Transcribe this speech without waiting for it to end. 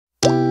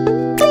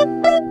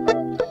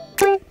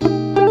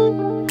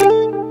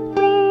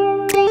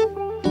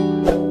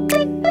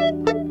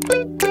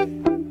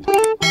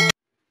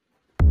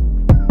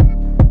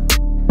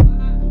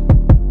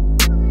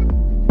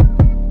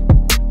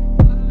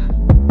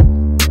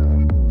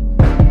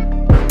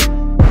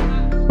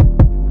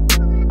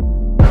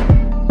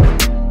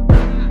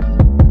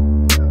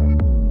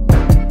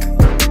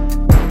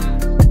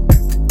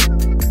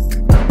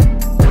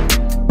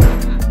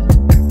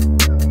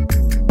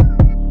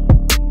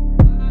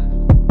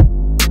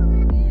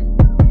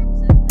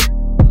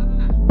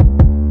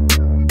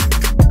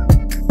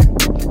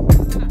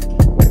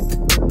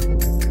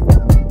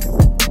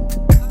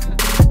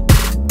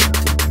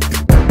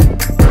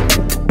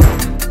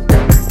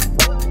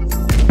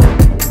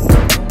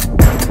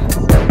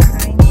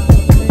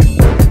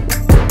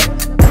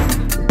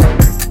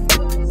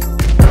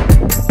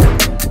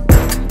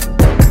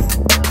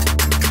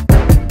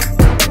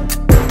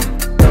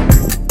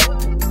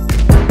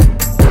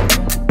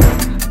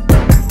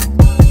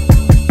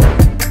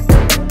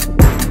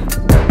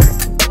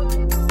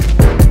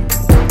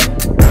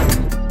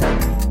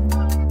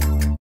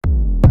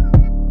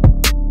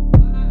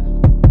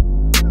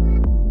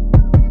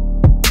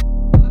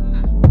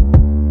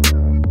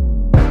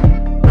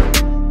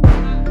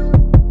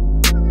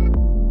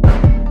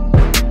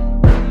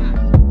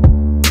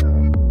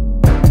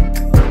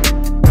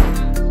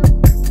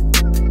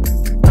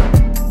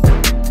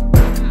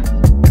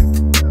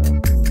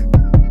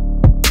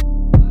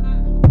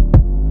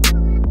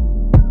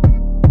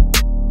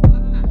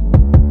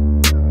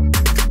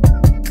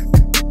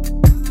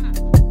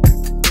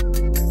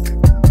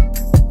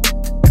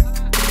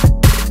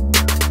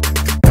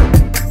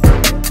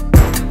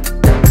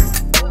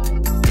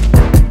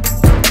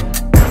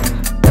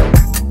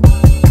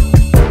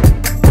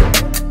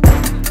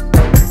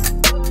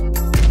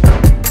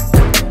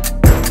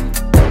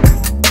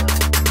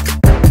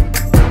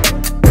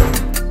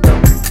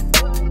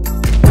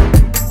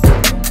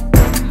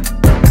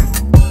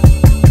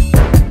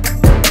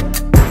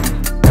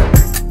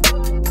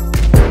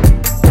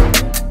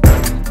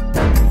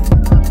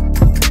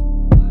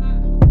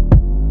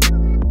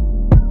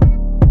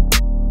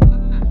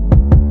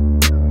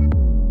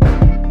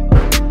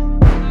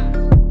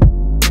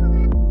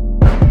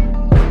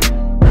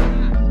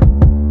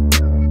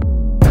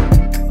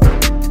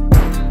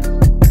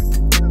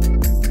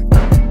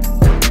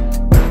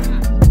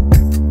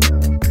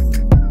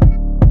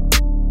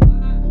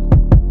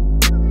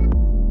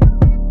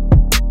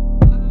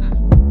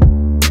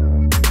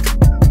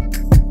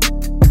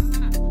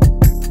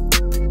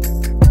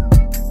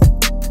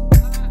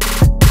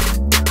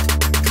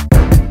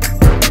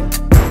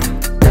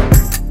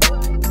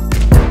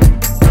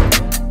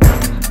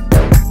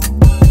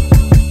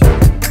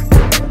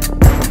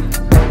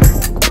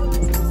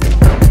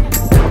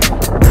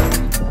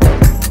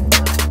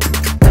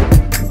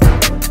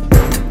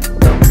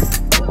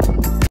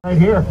Right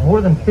here,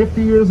 more than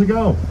 50 years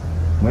ago,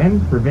 when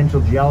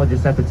provincial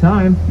geologist at the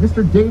time,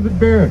 Mr. David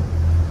Baird,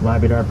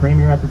 Labrador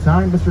Premier at the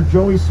time, Mr.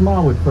 Joey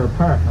Smallwood, for a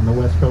park on the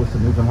west coast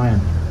of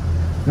Newfoundland.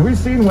 Now we've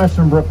seen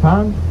Western Brook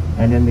Pond,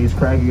 and in these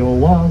craggy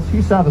old walls,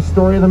 he saw the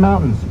story of the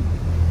mountains.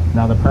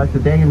 Now the park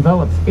today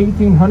envelops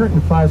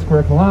 1,805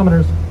 square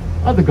kilometers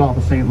of the Gulf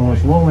of St.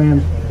 Lawrence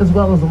lowlands, as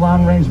well as the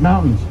long-range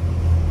mountains.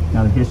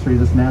 Now the history of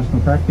this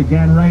national park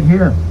began right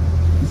here.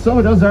 And so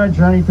does our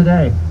journey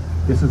today.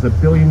 This is a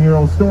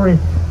billion-year-old story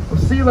of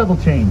sea level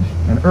change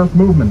and earth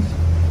movements,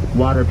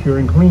 water pure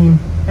and clean,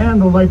 and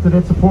the life that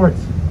it supports.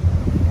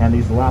 And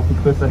these lofty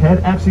cliffs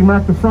ahead actually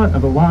mark the front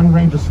of the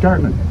long-range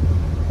escarpment.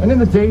 And in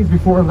the days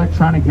before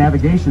electronic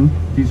navigation,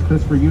 these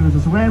cliffs were used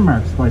as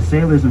landmarks by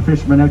sailors and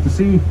fishermen out to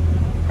sea.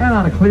 And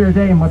on a clear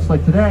day, much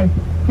like today,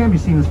 can be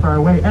seen as far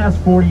away as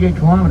 48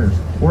 kilometers,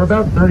 or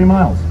about 30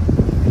 miles.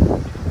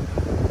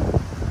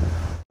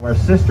 Our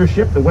sister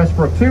ship, the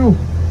Westbrook II,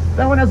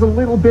 that one has a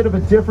little bit of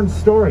a different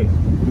story.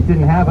 We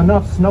didn't have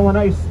enough snow and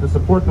ice to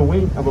support the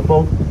weight of a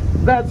boat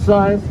that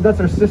size. That's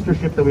our sister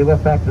ship that we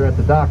left back there at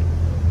the dock.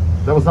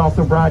 That was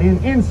also brought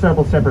in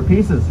several separate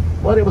pieces,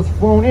 but it was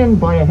flown in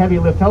by a heavy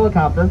lift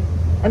helicopter,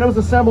 and it was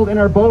assembled in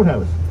our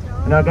boathouse.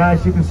 And now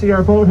guys, you can see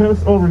our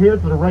boathouse over here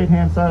to the right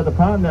hand side of the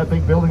pond, that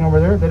big building over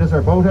there, that is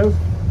our boathouse.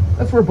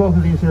 That's where both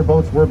of these here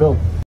boats were built.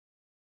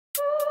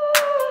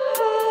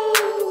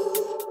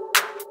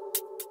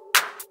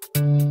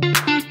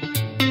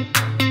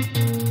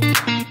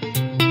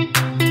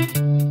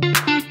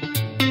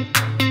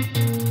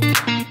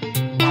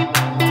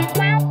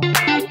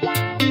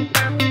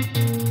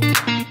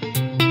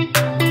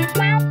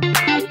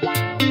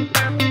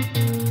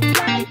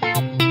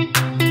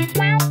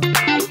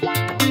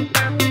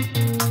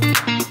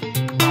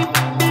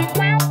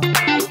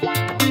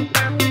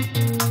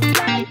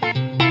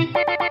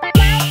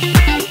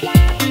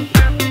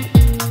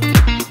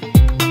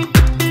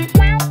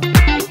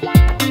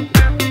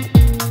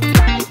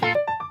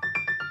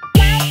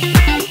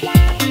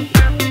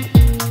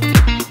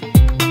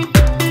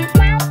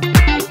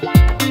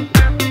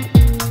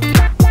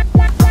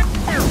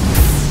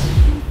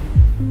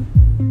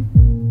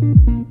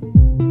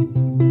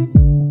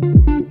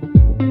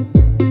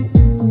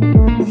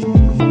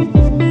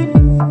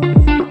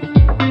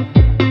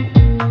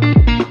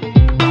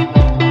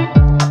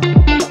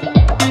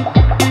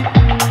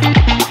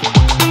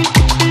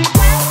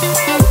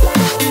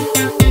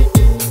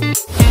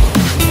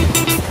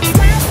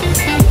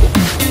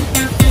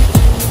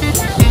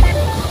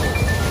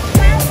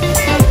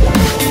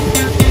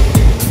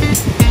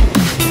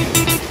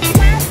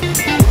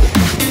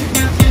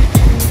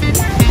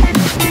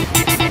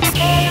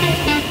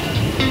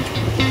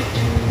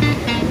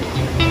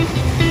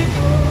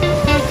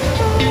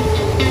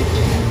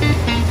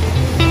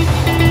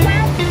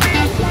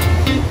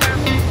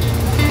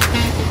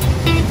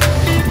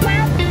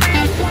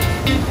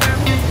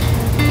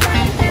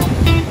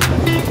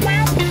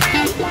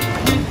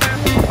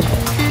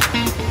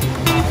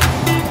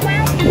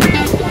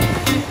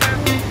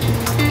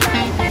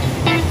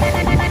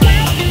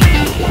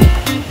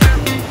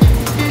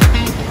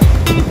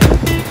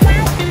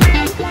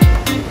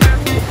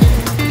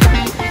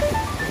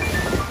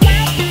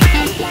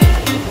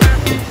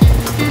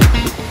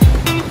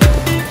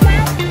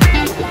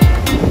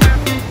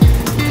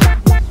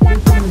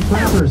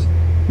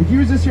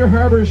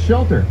 Harbor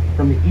shelter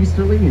from the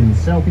easterly and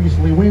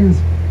southeasterly winds,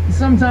 and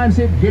sometimes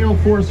hit gale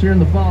force here in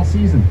the fall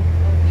season.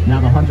 Now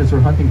the hunters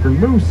were hunting for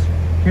moose,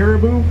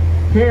 caribou,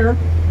 hare,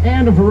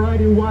 and a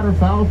variety of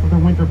waterfowl for their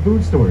winter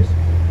food stores.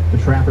 The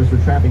trappers were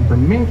trapping for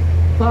mink,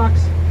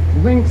 fox,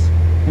 lynx,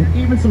 and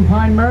even some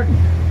pine marten.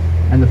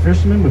 And the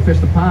fishermen would fish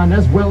the pond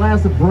as well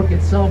as the brook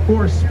itself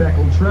for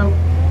speckled trout,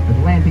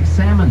 Atlantic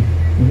salmon,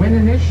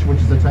 Weninish, which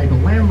is a type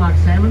of landlocked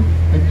salmon,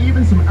 and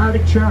even some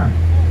artic char.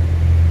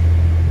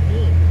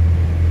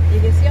 You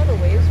can see how the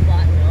waves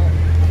flatten out.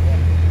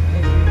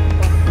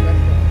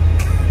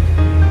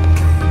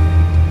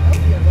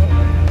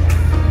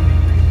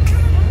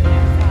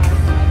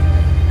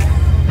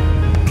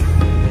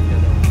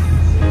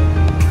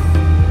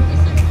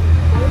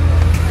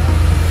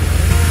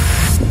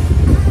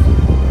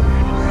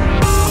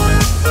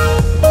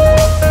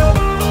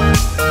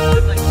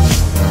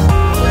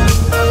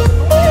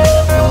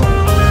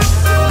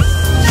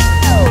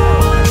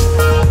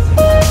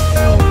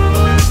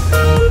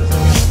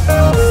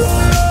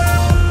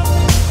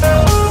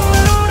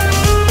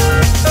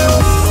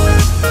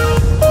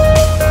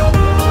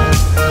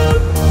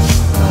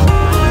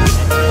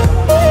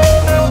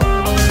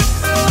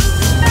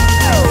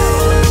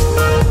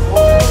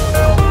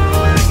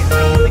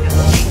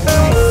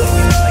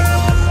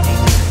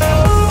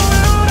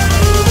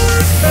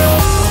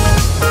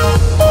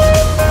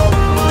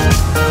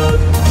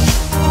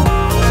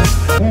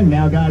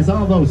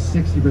 Although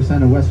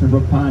 60% of Western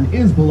Brook Pond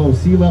is below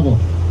sea level,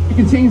 it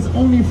contains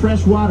only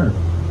fresh water.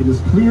 It is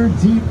clear,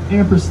 deep,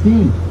 and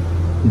pristine.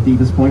 The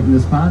deepest point in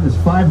this pond is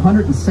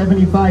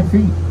 575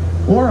 feet,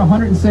 or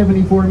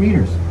 174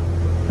 meters.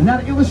 And now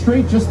to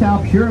illustrate just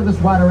how pure this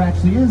water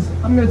actually is,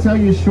 I'm going to tell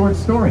you a short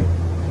story.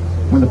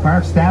 when the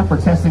park staff were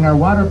testing our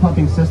water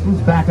pumping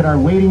systems back at our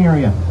waiting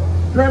area.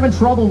 They're having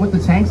trouble with the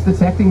tanks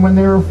detecting when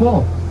they were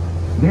full.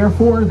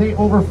 Therefore, they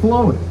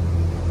overflowed.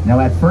 Now,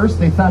 at first,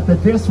 they thought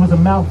that this was a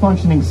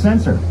malfunctioning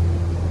sensor.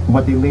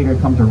 What they later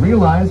come to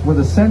realize were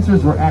the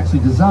sensors were actually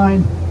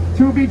designed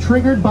to be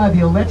triggered by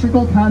the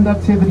electrical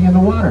conductivity in the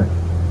water.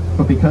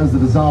 But because the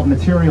dissolved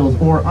materials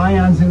or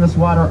ions in this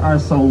water are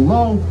so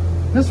low,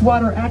 this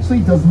water actually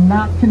does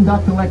not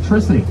conduct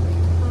electricity.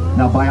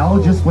 Now,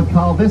 biologists would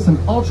call this an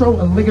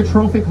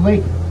ultra-oligotrophic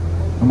lake.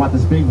 And what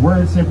this big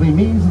word simply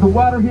means, the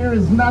water here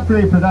is not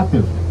very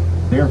productive.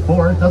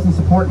 Therefore, it doesn't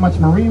support much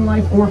marine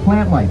life or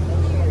plant life.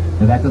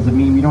 Now, that doesn't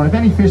mean we don't have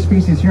any fish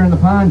species here in the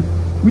pond.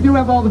 We do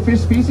have all the fish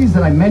species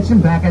that I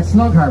mentioned back at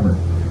Snug Harbor.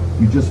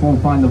 You just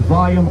won't find the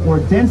volume or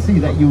density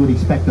that you would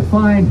expect to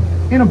find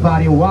in a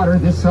body of water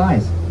this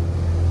size.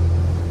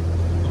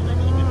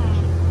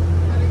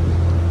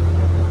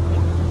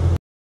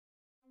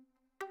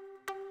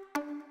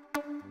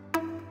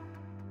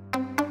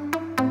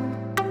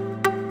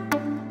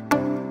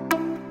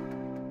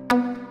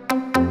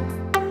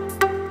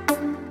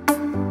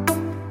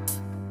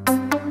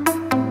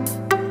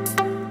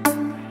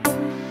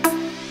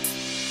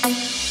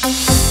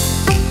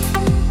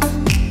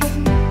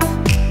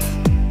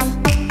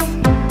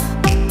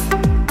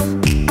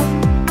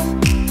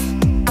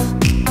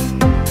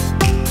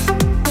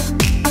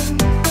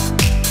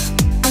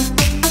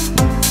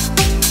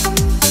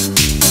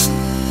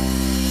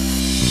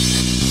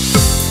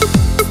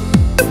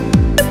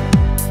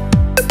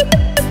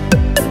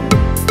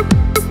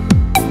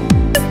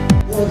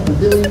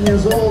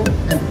 Years old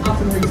and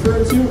often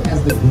referred to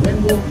as the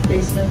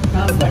basement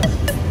complex.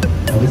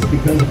 Now, this is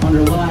because it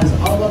underlies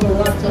all other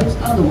rock types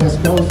on the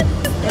west coast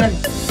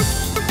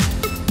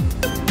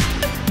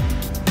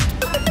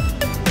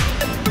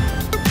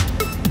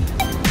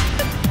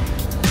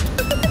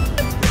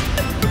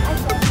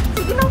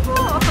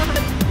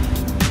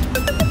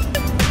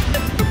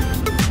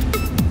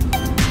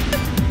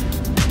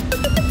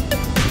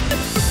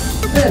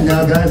and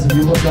now, guys, if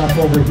you look off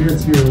over here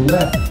to your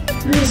left,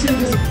 you're going to see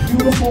this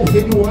beautiful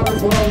hidden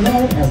waterfall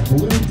known as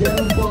Blue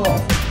Denim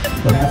Falls.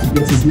 Perhaps it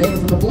gets its name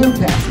from the blue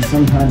cast that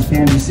sometimes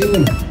can be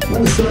seen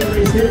when the sun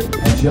rays hit it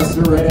at just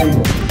the right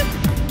angle.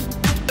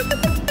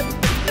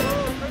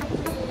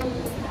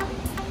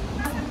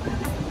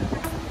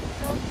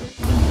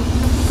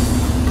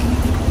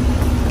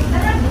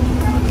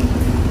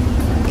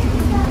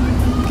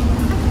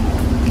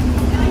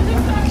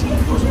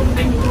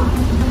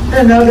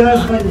 And now,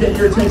 guys, if I can get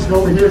your attention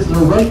over here to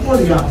the right or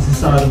the opposite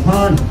side of the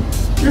pond,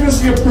 you're going to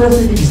see a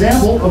perfect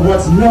example of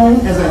what's known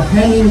as a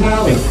hanging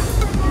valley.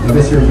 Now,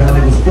 this here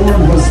valley was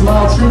formed when a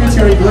small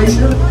tributary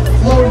glacier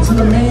flowed to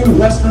the main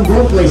Western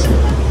Brook Glacier,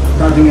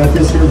 carving out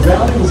this here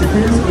valley, which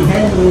appears to be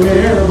hanging in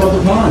midair above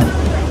the pond.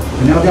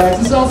 And now, guys,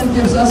 this also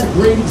gives us a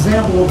great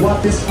example of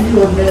what this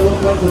fjord may look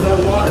like without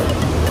water.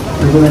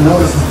 You're going to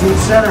notice its deep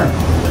center,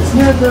 its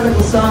near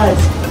vertical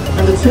sides,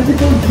 and the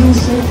typical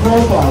U-shaped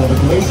profile of a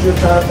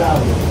glacier-carved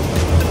valley.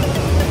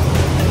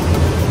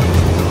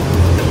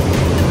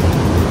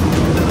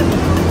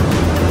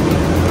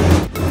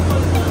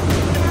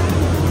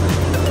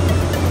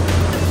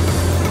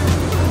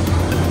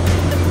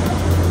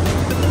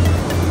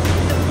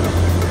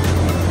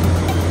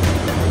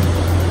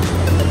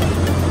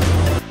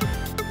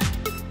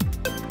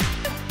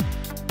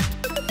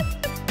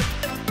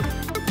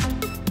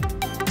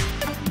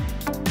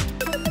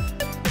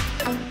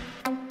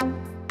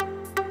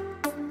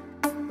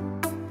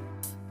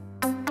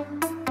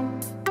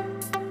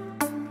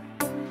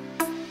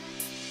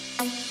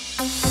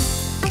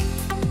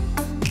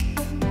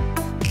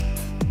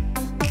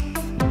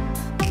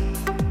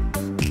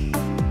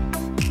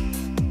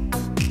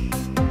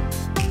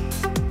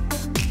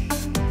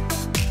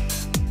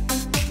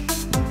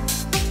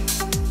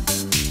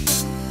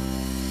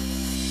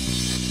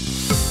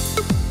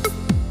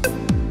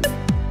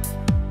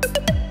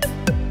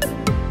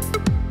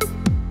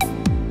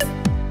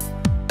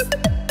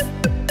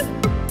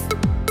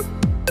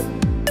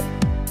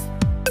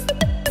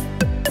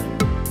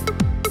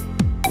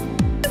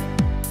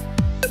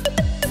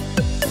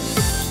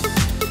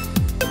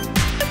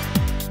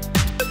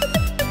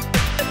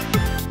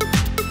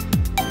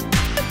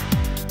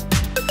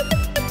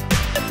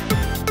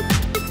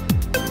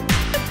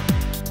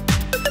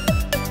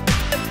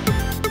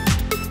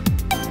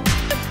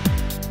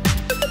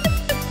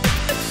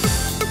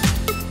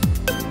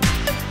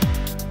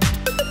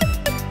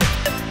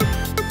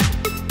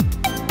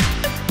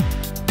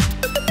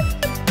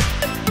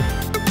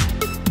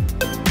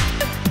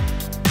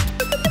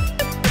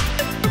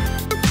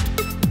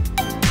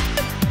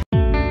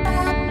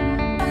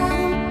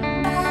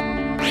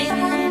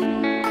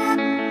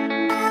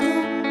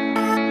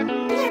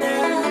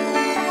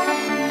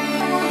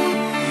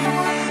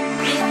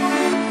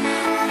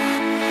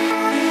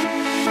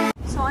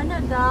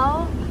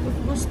 daw,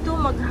 gusto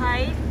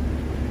mag-hike,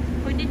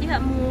 pwede diha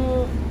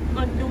mo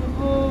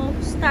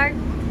start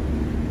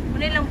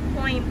muna lang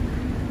point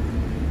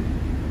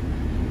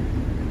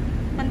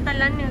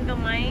pantalan nga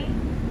gamay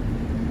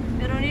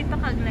Pero hindi pa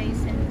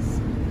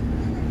kag-license.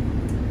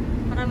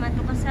 Para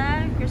mato ka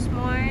sa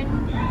Morne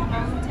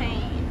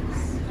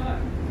Mountains.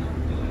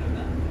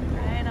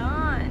 Right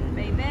on,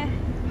 baby.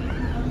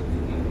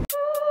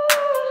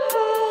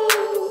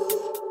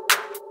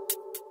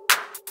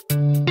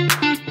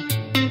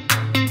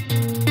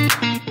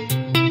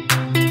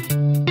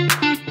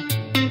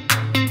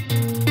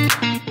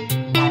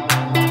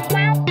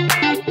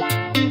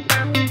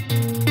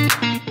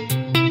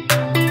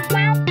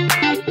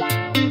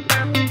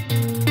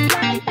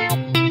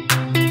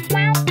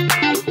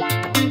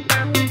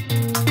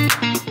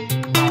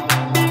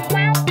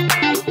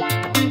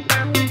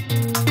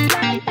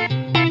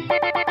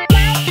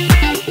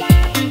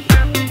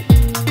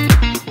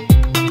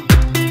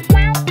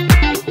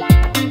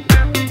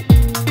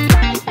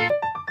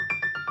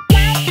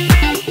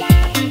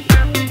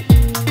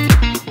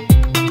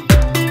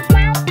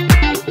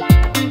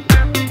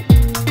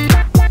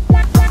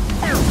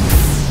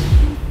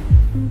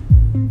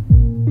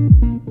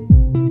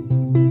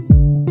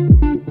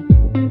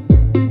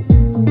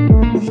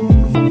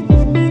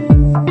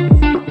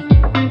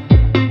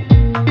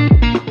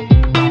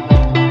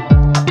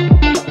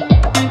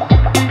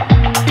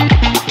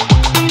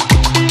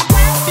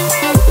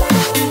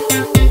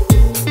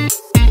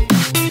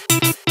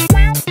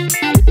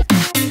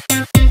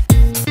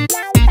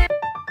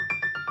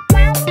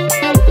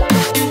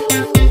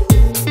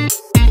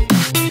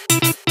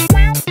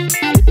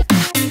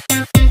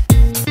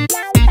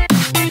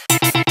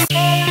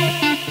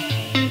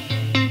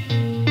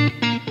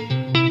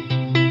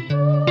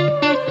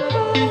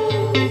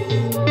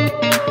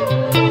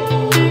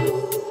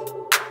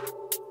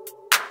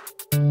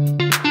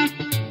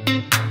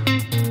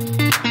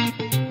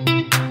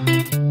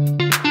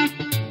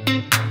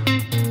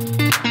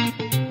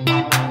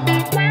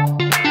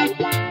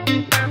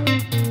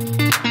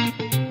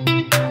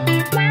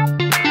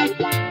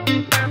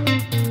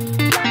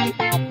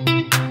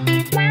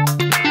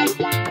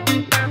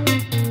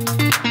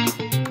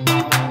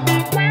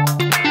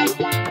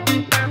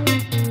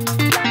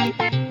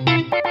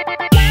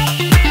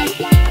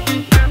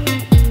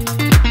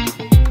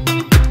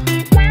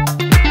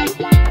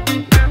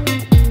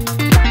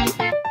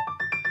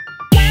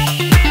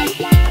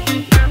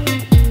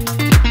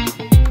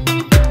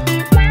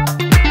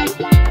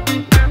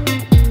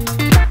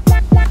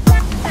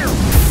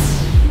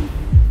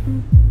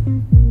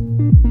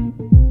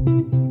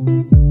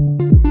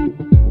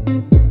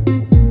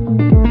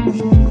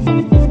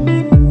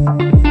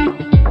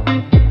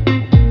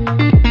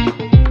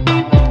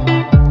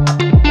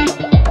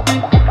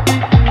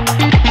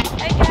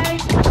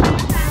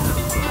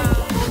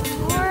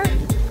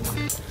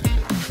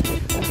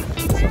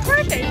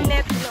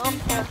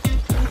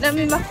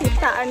 Dami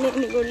makita ani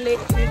ni ulit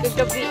ni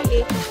kagabi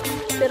eh.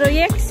 Pero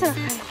yeksa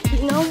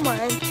hingaw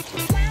man.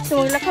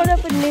 So maglakaw na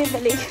pud ni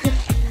balik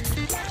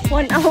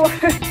 1 hour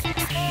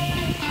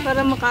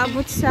para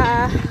makaabot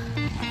sa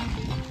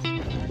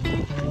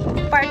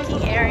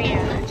parking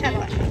area.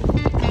 Charot.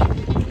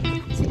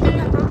 Sige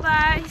na,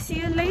 bye-bye.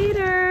 See you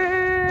later.